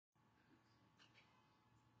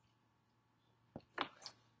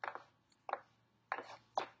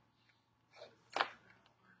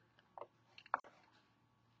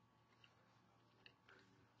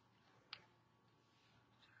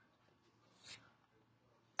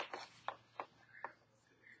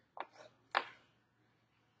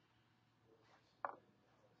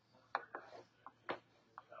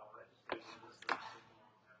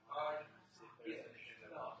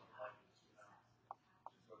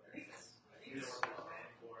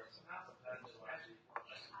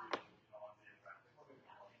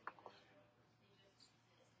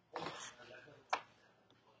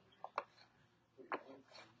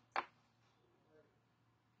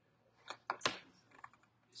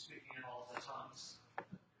speaking in all the tongues.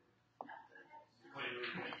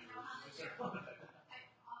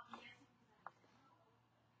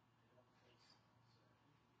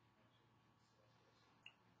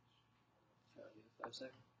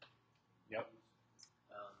 Yep.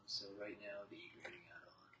 So right now the grading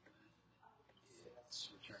add-on, it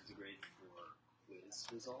returns a grade for quiz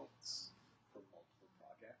results for multiple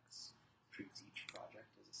projects, treats each project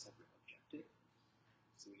as a separate objective.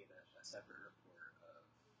 So we get a separate report of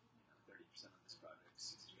 30% on this project,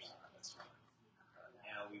 60% on this one.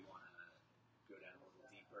 Now we want to go down a little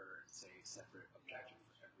deeper and say separate objective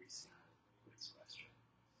for every single quiz question.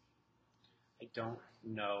 I don't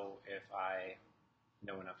know if I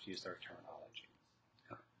know enough to use their terminology.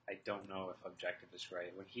 I don't know if objective is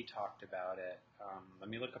right. When he talked about it, let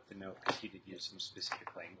me look up the note because he did use some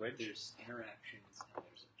specific language. There's interactions and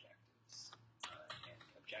there's objectives. And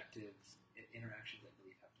objectives, interactions I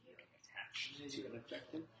believe have to be attached to an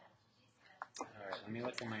objective. Alright, let me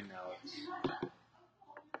look at my notes.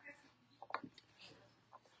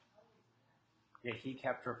 Yeah, he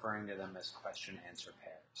kept referring to them as question-answer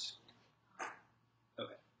pairs.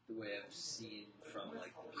 Okay. The way I've seen from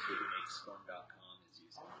like the people who make Scorn.com is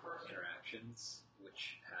using interactions,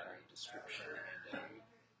 which have a description and a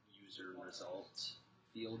user result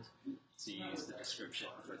field. So you use the description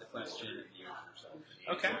for the question and the user result for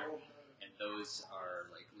the answer. And those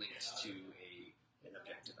are like linked to an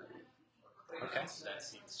objective ID. Okay. So that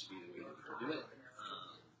seems to be the way that people do it.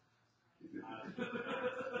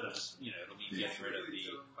 It'll mean getting rid of the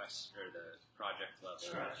quest or the project level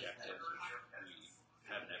objectives, which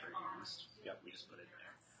we have never used. Yep, we just put it in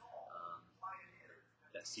there.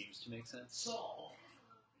 That seems to make sense.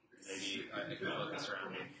 Maybe I can look this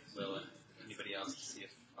around with Will and anybody else to see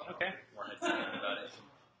if more heads thinking about it.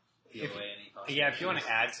 Peel away any possibilities. Yeah, if you want to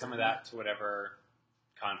add some of that to whatever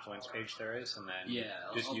Confluence page there is, and then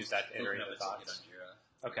I'll use that to iterate the thoughts.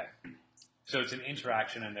 Okay. So it's an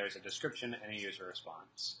interaction, and there's a description and a user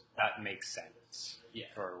response. That makes sense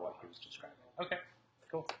for what he was describing. Okay,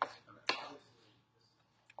 cool.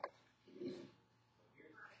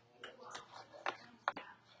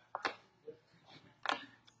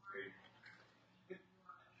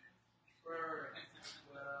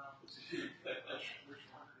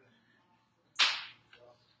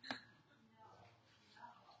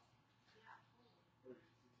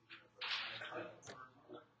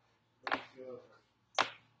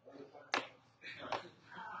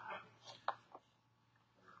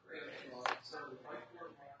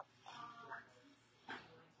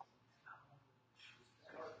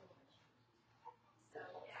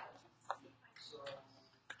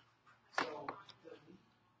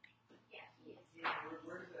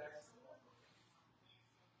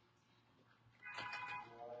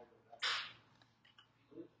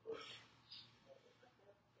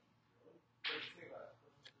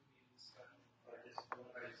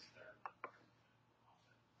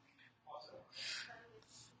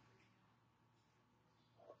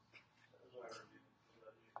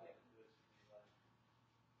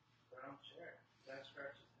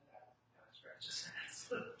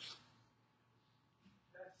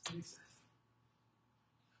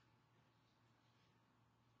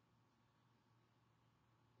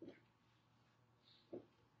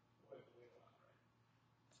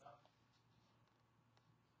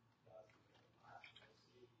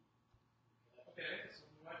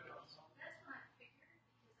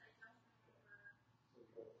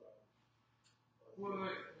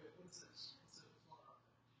 Wait, what's this? What's going on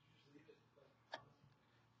there?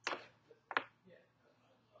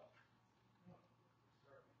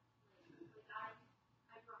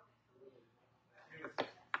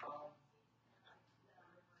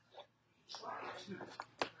 Did you just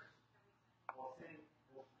leave it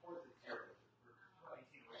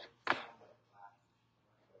yeah.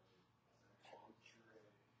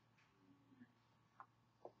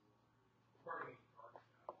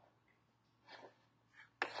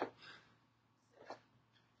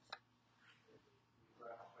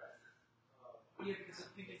 Yeah, because I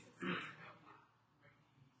think it's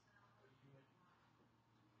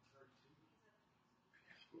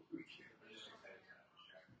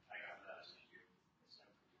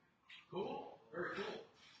cool, very cool.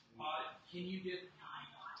 Can you get?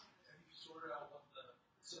 Have you sorted out what the?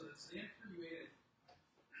 So it's the infuriated.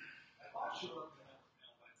 I thought it showed up in the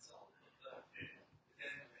mail by itself, but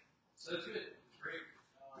so it's good. Great.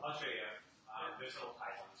 I'll show you. There's a little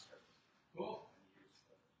Python script. Cool.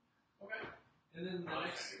 Okay. And then the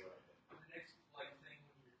next like thing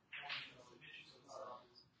when you're going the issues and stuff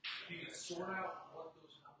is you can sort out what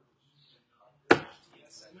those numbers mean under the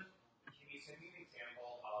TS segment. Can you send me an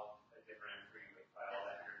example of a different file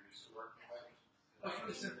that you're Like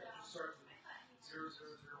really simple. It just starts with 0001,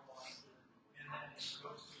 and then it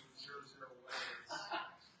goes to 00 01100.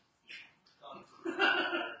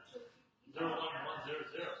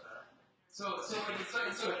 So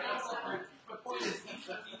it counts like the point is each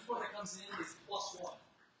one that comes in is +1.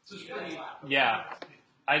 So it's pretty loud. Yeah.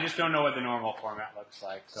 I just don't know what the normal format looks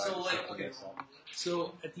like, so I just like, have to okay. guess that.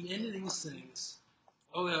 So at the end of these things,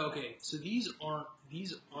 oh yeah, okay. So these aren't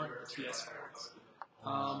TS files.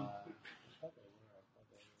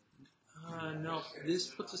 No, this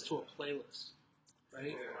puts us to a playlist,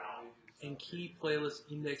 right? And key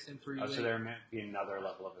playlist index M3. Oh, so there might be another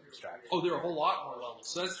level of abstraction. Oh, there are a whole lot more levels.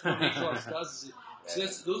 So that's what HLS does.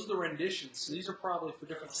 Those are the renditions. So these are probably for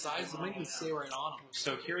different sizes. It might even say right on them.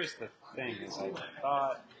 So here's the thing: is I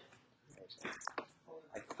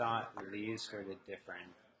thought these were the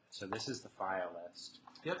different. So this is the file list.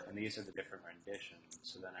 Yep. And these are the different renditions.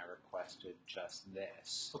 So then I requested just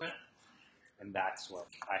this. Okay. And that's what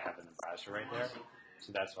I have in the browser right there.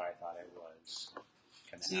 So that's why I thought it was.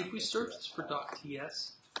 See, if we search for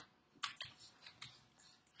 .ts,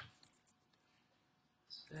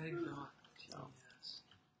 seg.ts,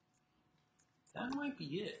 that might be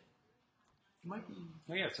it. It might be.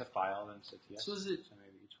 Oh yeah, it's a file and it's a TS. So is it? So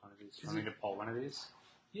maybe each one of these. You want me to pull one of these?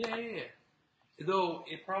 Yeah. Though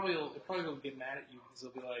it probably will get mad at you because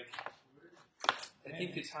they'll be like, I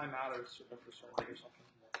think the timeout is for starting or something.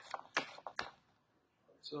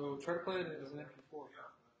 So try to play it as an MP4.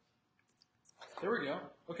 There we go.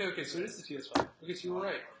 Okay, so it is the TS file. Okay, so you were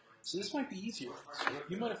right. So this might be easier.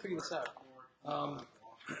 You might have figured this out.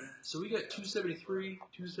 So we got 273,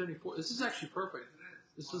 274. This is actually perfect.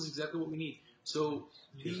 This is exactly what we need. So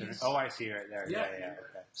these, oh, I see right there. Yeah. Okay.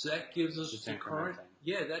 So that gives us Just the current. incrementing.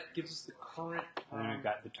 Yeah, that gives us the current. And then we've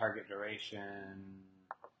got the target duration.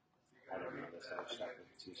 I don't know this other stuff.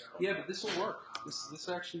 It's useful. Yeah, but this will work. This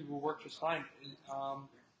actually will work just fine.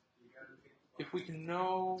 If we can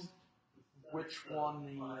know which one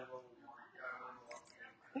the. I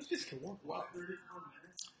think this can work well.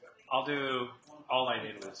 All I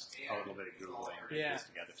did was a little bit of Googling and piece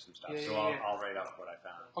together some stuff. So I'll write up what I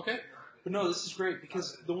found. Okay. But no, this is great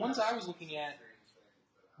because the ones I was looking at,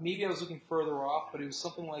 maybe I was looking further off, but it was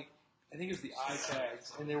something like, I think it was the I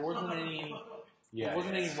tags, and there wasn't any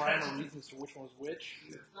any rhyme or reason as to which one was which.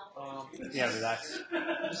 But that's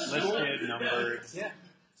listed, numbered. Yeah.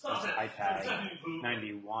 That's I tag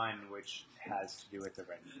 91, which has to do with the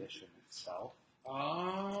rendition itself.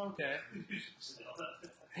 Oh, okay.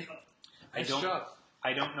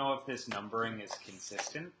 I don't know if this numbering is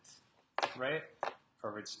consistent, right?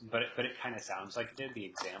 Or it's, but it kind of sounds like it did. The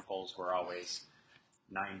examples were always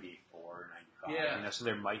 94, 95. Yeah. So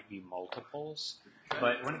there might be multiples.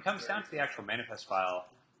 But when it comes down to the actual manifest file,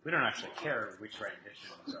 we don't actually care which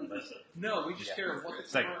renditions are listed. No, we just care what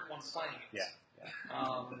the current one's playing. Yeah.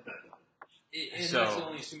 And that's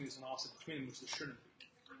only assuming there's an offset between them, which there shouldn't be.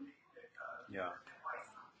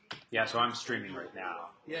 Yeah, so I'm streaming right now.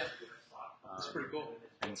 Yeah. That's pretty cool.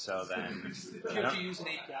 And so then... Do you have to use an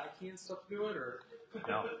API key and stuff to do it, or...?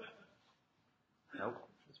 No. Nope.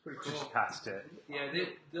 That's pretty cool. Just passed it. Yeah,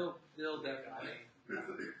 they'll definitely...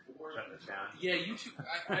 Shut this down. Yeah, YouTube...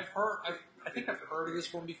 I think I've heard of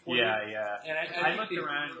this one before. Yeah. And I looked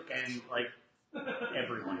around and,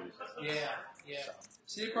 everyone uses it. Yeah.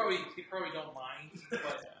 So they probably don't mind,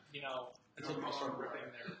 but, until they start ripping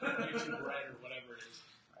their YouTube Red or whatever it is.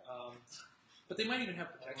 But they might even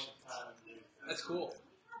have protection. That's cool.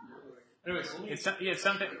 Anyways, it's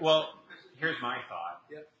something. Well, here's my thought.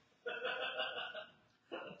 Yep.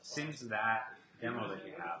 Since that demo that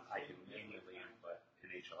you have, I can manually input an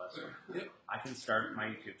HLS. Yep. I can start my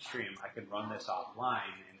YouTube stream. I can run this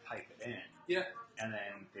offline and type it in. Yeah. And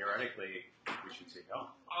then theoretically, we should see it going.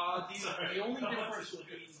 The only difference would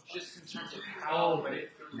be just in terms of how. But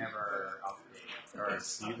it never updates. Or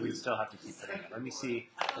we still have to keep putting it. Let me see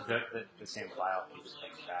if the same file keeps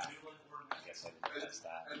coming back. I guess I didn't test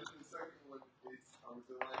that.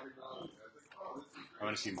 I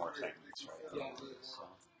want to see more segments, right? Yeah.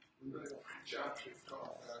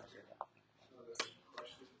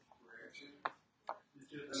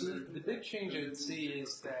 So the big change I would see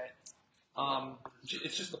is that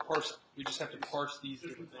it's just the parse. We just have to parse these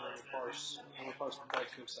different things. We're parsing back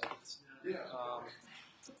to seconds.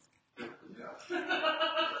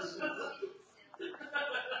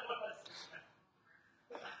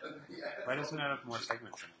 Why doesn't it have more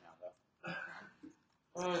segments in it now,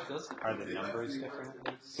 though? It doesn't. Are the numbers different?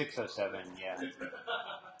 607, yeah.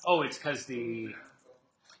 Oh, it's because the...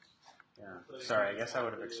 Yeah. Sorry, I guess I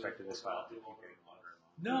would have expected this file to keep getting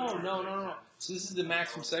longer. No. So this is the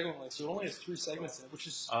maximum segment length, so it only has 3 segments in it, which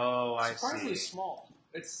is surprisingly small.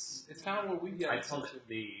 It's kind of what we get. I told it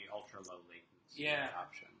the ultra low latency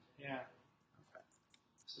option. Yeah. Okay.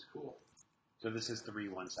 This is cool. So this is 3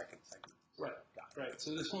 1-second segments. Right. Got it. Right.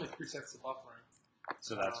 So there's only 3 seconds of buffering.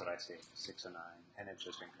 So that's what I see. 6 and 9, and it's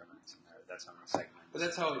just increments in there. That's on the segments. But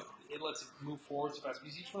that's how it lets it move forward so fast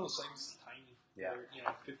because each one of those segments is tiny. Yeah.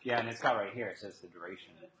 They're, 50 Yeah, and it's got right here. It says the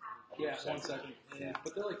duration. Yeah, 1 second. Yeah.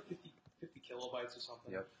 But they're like 50 kilobytes or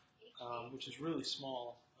something. Yep. Which is really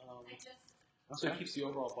small. So Okay. it keeps the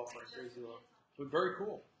overall buffering crazy low. But very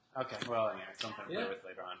cool. Okay. Well, yeah, something to play with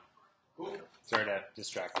later on. Cool. Sorry to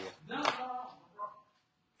distract you. No.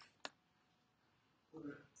 We're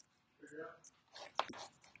gonna figure it out.